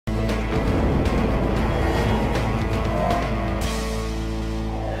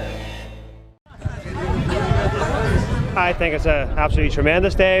I think it's an absolutely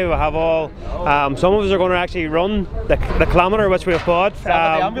tremendous day. We have all, some of us are going to actually run the kilometre which we've bought. Is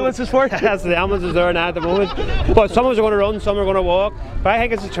that what the ambulance is for? Yes, the ambulance is there now at the moment. But some of us are going to run, some are going to walk. But I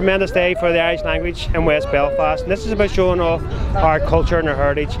think it's a tremendous day for the Irish language in West Belfast. And this is about showing off our culture and our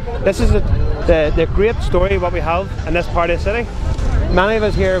heritage. This is the great story of what we have in this part of the city. Many of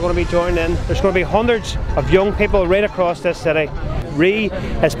us here are going to be joined in. There's going to be hundreds of young people right across this city. Rith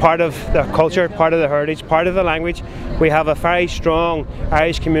is part of the culture, part of the heritage, part of the language. We have a very strong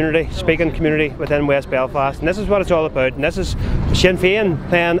Irish community, speaking community within West Belfast, and this is what it's all about. And this is Sinn Féin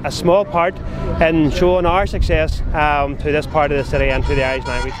playing a small part in showing our success to this part of the city and to the Irish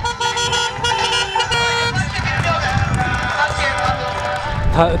language.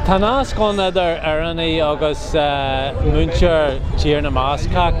 Tá nás gan idir arannaí agus múinteoir tír na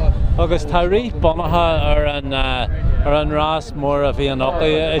máscach agus tá Rith bunatha ar an rás mór a bhí an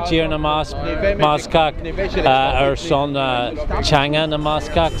ocaí a tír na máscach ar son teanga na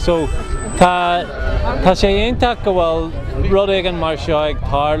máscach. So tá sé aontacht go bhfuil rud éigean mar seo ag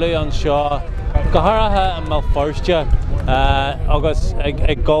tarlú an seo go háirithe an mbeal firste agus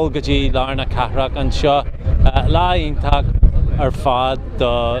ag gol go dtí lár na cathrach an seo lá aontacht ar fad do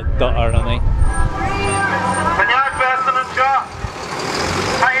arannaí.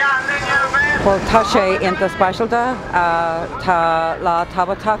 Well, tá sé inta specialta, tá lá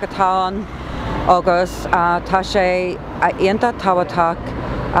tábhachtach atá an agus tá sé inta tábhachtach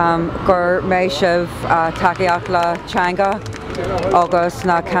gur mé sibh takeíocht le teanga agus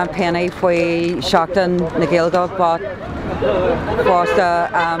na campéinaí faoi Seachtain na Gaeilge fásta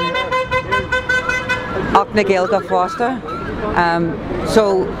ach na Gaeilge fásta.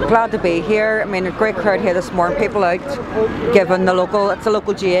 So glad to be here. I mean, a great crowd here this morning. People out, given it's a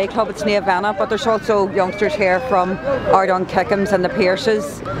local GA club. It's near Vanna, but there's also youngsters here from Ard-Mhéara and the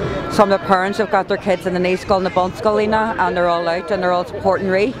Pierces. Some of the parents have got their kids in the knee school and the bun school, and they're all out and they're all supporting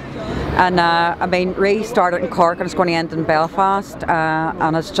Rith. And I mean, Rith started in Cork and it's going to end in Belfast,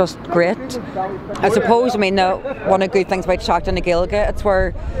 and it's just great. I suppose, I mean, one of the good things about Seachtain na Gaeilge, it's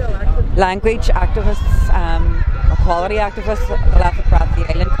where language activists, equality activists the left across the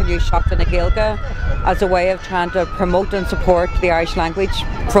island can use Seachtain na Gaeilge as a way of trying to promote and support the Irish language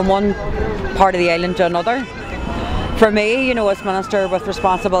from one part of the island to another. For me, you know, as Minister with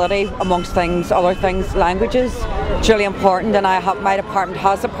responsibility amongst other things, languages, it's really important, and my department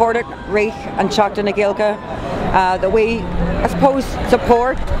has supported Rith and Seachtain na Gaeilge, that we, I suppose,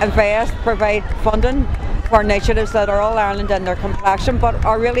 support, invest, provide funding for initiatives that are all Ireland in their complexion, but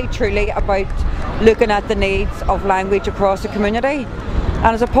are really truly about looking at the needs of language across the community. And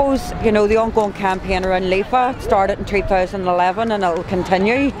I suppose, you know, the ongoing campaign around LEFA started in 2011 and it will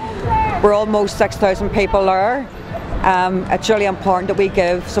continue. We're almost 6,000 people there. It's really important that we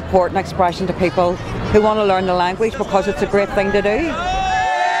give support and expression to people who want to learn the language because it's a great thing to do.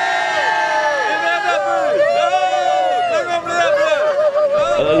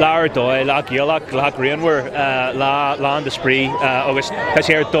 Láir dói, lá Gaeilge, lá Graonmhar, lá an de spree, agus tá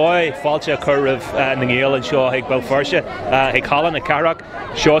sé ar dói fáilte curvh na Gaeil an seo ag Belfast, ag Hallan na Carrac,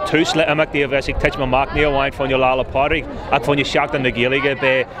 seo tús le imachtaí a bheits ag teich mamach ní amháin fanne lála pádraigh ag fanne Seachtain na Gaeilge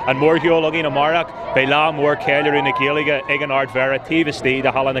be an mór geológí na Marach, be lá mór céileú na Gaeilge ag an Ard-Mhéara tíbhistí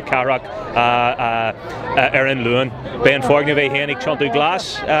de Hallan na Carrac ar an luan, be an fágna bheith héananig trontú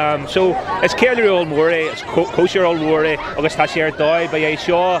glas. So it's céileú Ó'Muilleoir, it's kosher Ó'Muilleoir, agus tá sé ar dói be é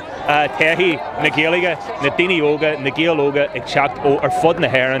seo Tehi na Gaeilge, na Daoine óga, na Gaeil óga ag teacht ó ar fud na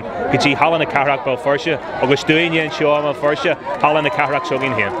Héireann go dtí Hallan na Carrac Belfast agus dúine an seo am firste Hallan na Carrac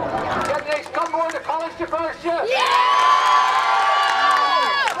sogin here.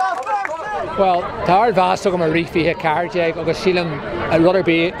 Well, tá Ard-Mhéara go mar rifiíthe cairteag agus sílam rudder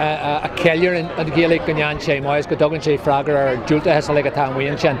bí a ceillir an Gaeilge go nean sé máis go dogann sé freigar ar dúilta heasa le atá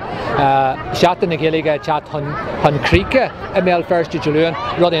mhaon sin. Seachtain na Gaeilge teacht chun críocha a mbeal first Julian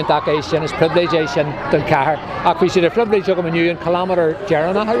rud aontaach é sin is privilege é sin don cethir. Ach bhí siad a privilege go maniuúin kilometre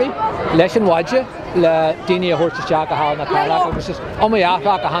dearna harí leis an waide le daoine a thuirteteach a Hallan na Carrac agus is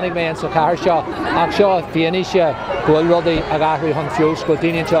Ó'Muilleoir a tháinig mé an sa cethir seo ach seo féanaise goil rudaí a gathraí chun fiús go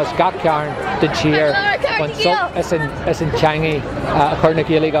daoine seo gach cearn den tír is an teangaí a chur na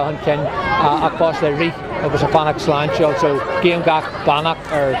Gaeilge chun cin ach bás le Rith agus a fannach sláinte so géim gach bannach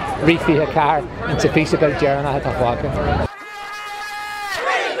ar rifiíthe ceathir an sa físagal dearna a tá fága.